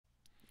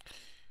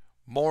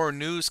More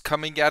news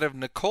coming out of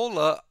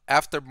Nikola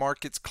after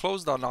markets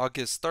closed on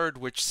August 3rd,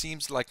 which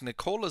seems like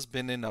Nikola's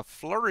been in a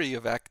flurry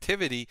of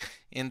activity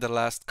in the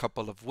last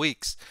couple of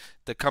weeks.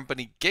 The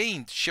company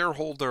gained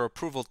shareholder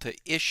approval to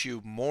issue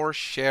more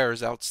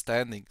shares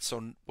outstanding.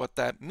 So what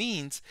that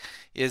means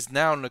is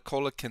now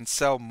Nikola can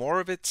sell more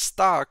of its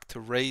stock to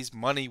raise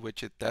money,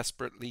 which it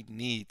desperately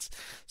needs.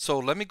 So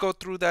let me go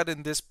through that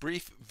in this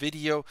brief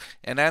video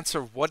and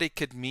answer what it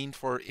could mean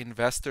for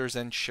investors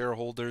and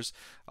shareholders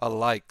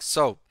alike.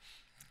 So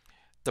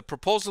the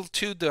proposal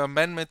to the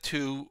amendment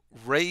to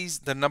raise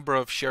the number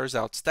of shares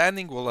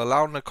outstanding will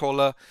allow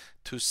Nikola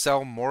to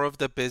sell more of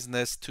the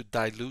business to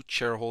dilute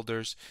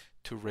shareholders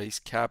to raise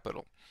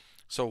capital.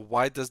 So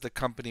why does the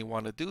company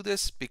want to do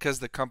this? Because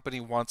the company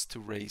wants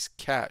to raise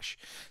cash.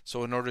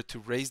 So in order to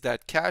raise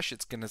that cash,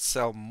 it's going to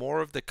sell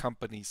more of the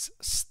company's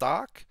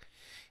stock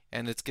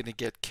and it's going to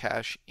get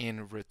cash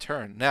in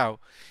return. Now,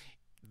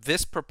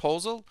 this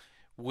proposal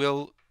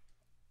will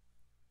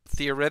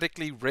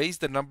theoretically raise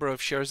the number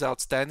of shares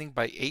outstanding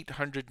by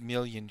 800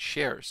 million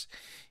shares.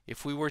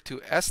 If we were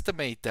to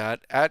estimate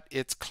that at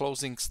its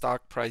closing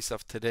stock price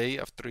of today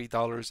of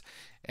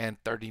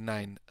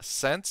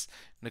 $3.39,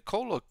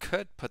 Nikola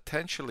could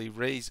potentially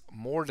raise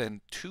more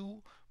than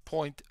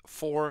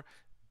 $2.4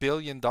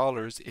 billion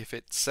if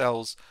it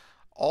sells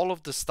all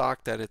of the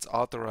stock that it's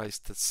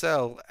authorized to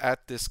sell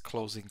at this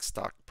closing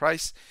stock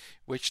price,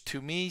 which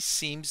to me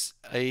seems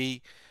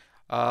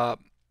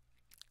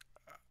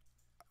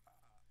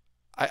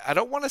I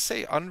don't want to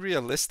say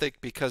unrealistic,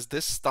 because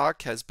this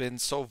stock has been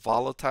so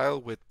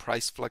volatile with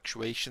price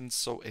fluctuations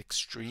so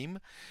extreme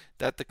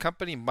that the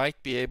company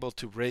might be able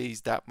to raise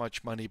that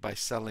much money by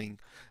selling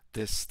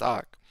this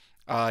stock.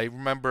 I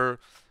remember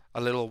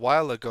a little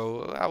while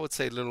ago, I would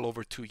say a little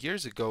over 2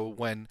 years ago,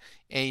 when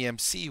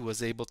AMC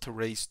was able to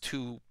raise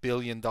 $2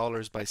 billion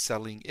by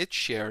selling its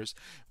shares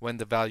when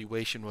the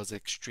valuation was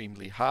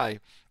extremely high.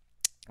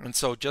 And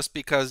so just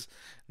because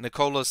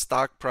Nikola's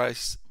stock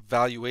price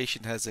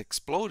valuation has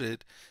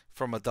exploded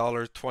from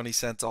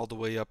 $1.20 all the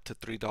way up to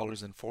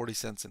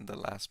 $3.40 in the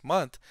last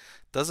month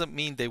doesn't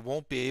mean they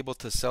won't be able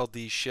to sell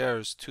these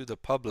shares to the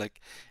public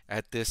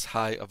at this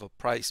high of a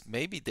price.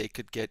 Maybe they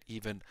could get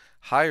even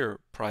higher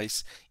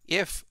price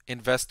if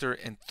investor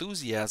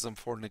enthusiasm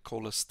for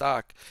Nikola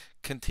stock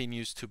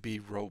continues to be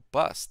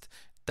robust.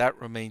 That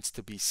remains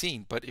to be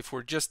seen. But if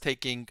we're just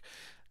taking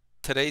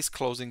today's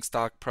closing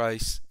stock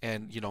price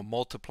and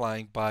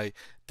multiplying by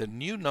the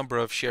new number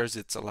of shares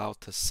it's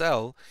allowed to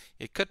sell,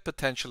 it could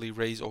potentially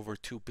raise over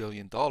 $2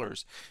 billion,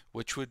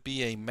 which would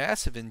be a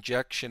massive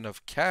injection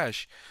of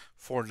cash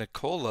for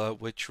Nikola,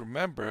 which,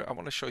 remember, I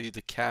want to show you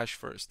the cash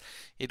first.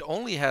 It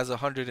only has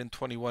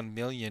 121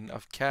 million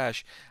of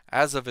cash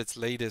as of its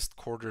latest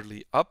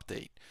quarterly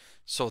update.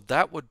 So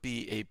that would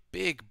be a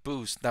big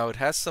boost. Now it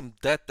has some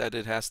debt that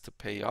it has to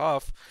pay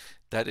off,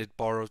 that it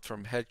borrowed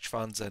from hedge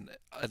funds and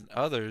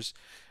others,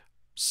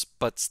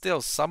 but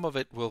still some of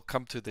it will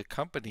come to the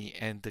company,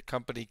 and the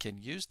company can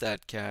use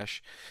that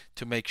cash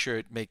to make sure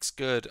it makes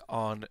good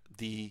on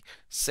the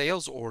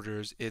sales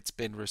orders it's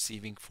been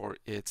receiving for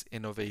its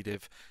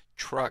innovative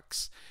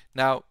trucks.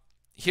 Now,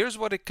 here's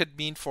what it could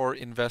mean for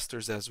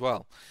investors as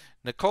well.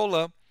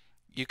 Nikola,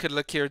 you could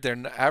look here, their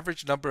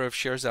average number of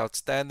shares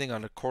outstanding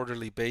on a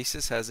quarterly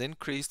basis has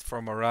increased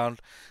from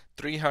around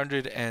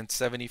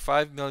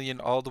 375 million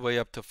all the way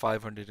up to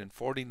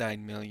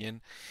 549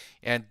 million,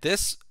 and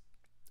this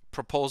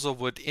proposal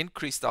would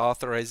increase the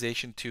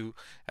authorization to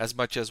as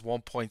much as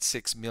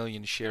 1.6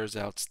 million shares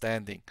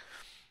outstanding.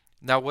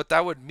 Now what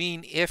that would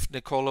mean, if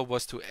Nikola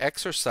was to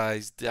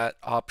exercise that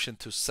option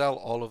to sell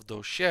all of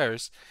those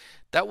shares,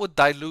 that would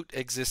dilute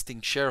existing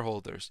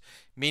shareholders,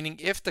 meaning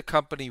if the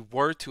company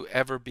were to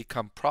ever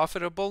become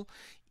profitable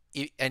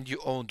and you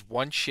owned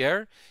one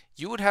share,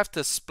 you would have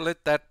to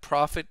split that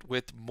profit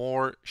with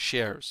more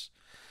shares.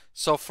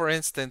 So for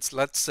instance,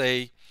 let's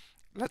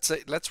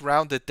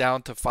round it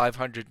down to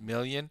 500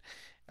 million,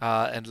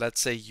 and let's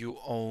say you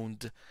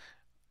owned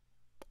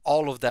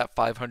all of that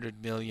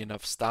 500 million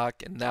of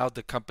stock, and now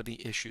the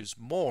company issues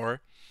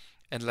more,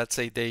 and let's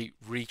say they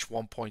reach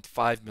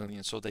 1.5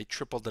 million, so they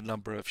triple the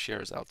number of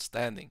shares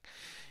outstanding.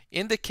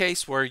 In the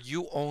case where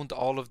you owned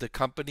all of the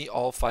company,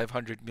 all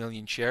 500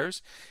 million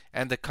shares,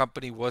 and the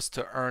company was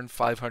to earn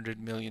 $500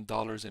 million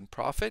in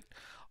profit,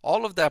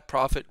 all of that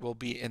profit will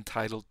be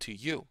entitled to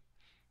you.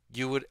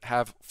 You would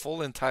have full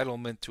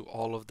entitlement to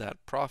all of that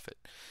profit.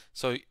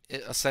 So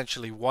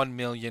essentially 1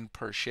 million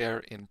per share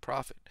in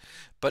profit.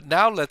 But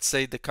now let's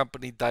say the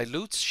company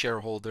dilutes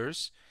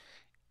shareholders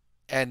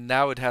and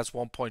now it has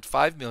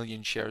 1.5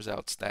 million shares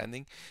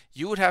outstanding.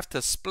 You would have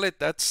to split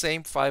that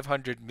same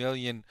 $500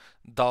 million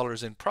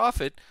in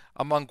profit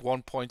among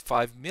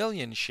 1.5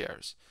 million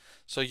shares.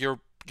 So your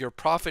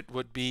profit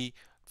would be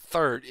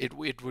third. It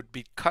would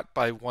be cut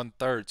by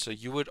 1/3. So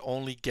you would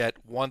only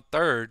get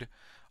 1/3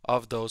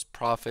 of those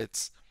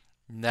profits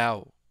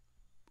now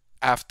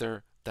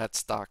after that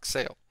stock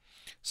sale.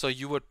 So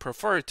you would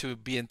prefer to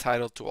be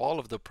entitled to all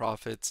of the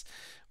profits,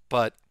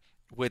 but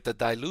with the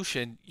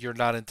dilution, you're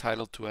not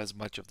entitled to as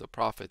much of the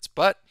profits.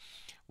 But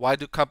Why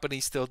do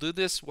companies still do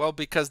this? Well,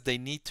 because they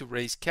need to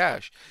raise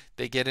cash.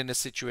 They get in a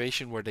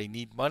situation where they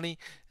need money,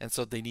 and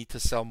so they need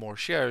to sell more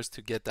shares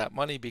to get that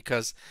money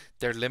because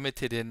they're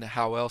limited in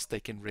how else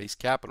they can raise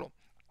capital.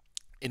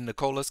 In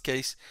Nikola's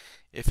case,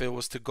 if it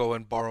was to go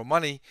and borrow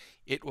money,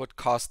 it would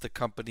cost the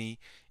company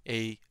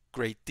a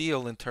great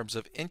deal in terms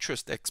of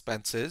interest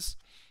expenses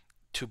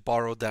to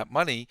borrow that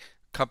money.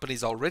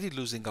 Company's already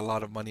losing a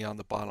lot of money on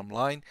the bottom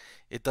line.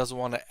 It doesn't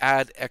want to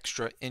add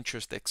extra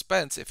interest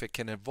expense if it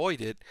can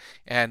avoid it.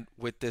 And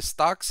with this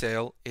stock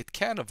sale, it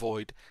can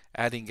avoid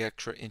adding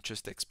extra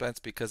interest expense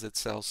because it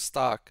sells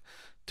stock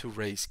to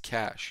raise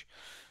cash.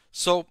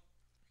 So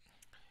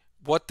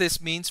what this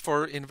means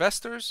for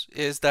investors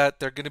is that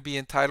they're going to be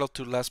entitled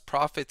to less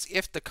profits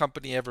if the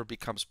company ever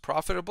becomes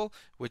profitable,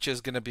 which is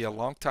going to be a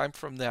long time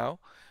from now.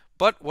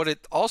 But what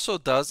it also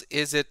does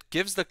is it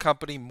gives the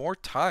company more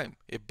time.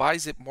 It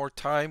buys it more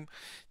time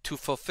to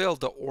fulfill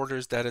the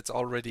orders that it's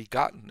already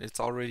gotten. It's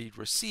already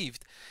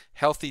received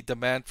healthy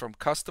demand from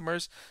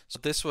customers. So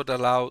this would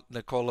allow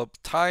Nikola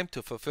time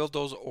to fulfill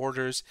those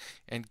orders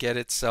and get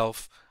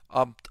itself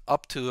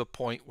up to a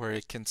point where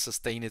it can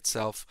sustain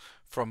itself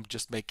from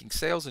just making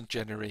sales and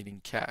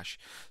generating cash.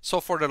 So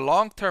for the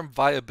long-term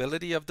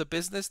viability of the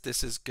business,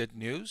 this is good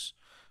news.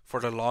 For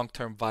the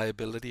long-term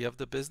viability of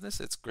the business,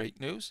 it's great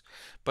news.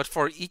 But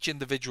for each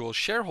individual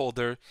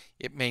shareholder,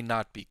 it may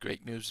not be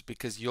great news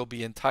because you'll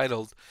be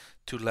entitled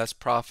to less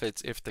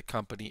profits if the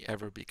company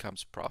ever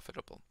becomes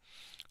profitable.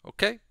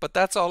 Okay, but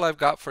that's all I've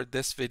got for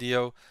this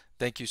video.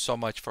 Thank you so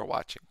much for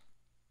watching.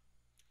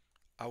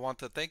 I want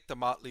to thank the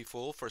Motley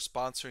Fool for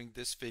sponsoring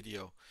this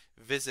video.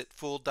 Visit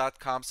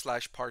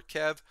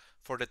fool.com/Parkev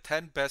for the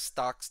 10 best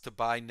stocks to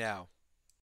buy now.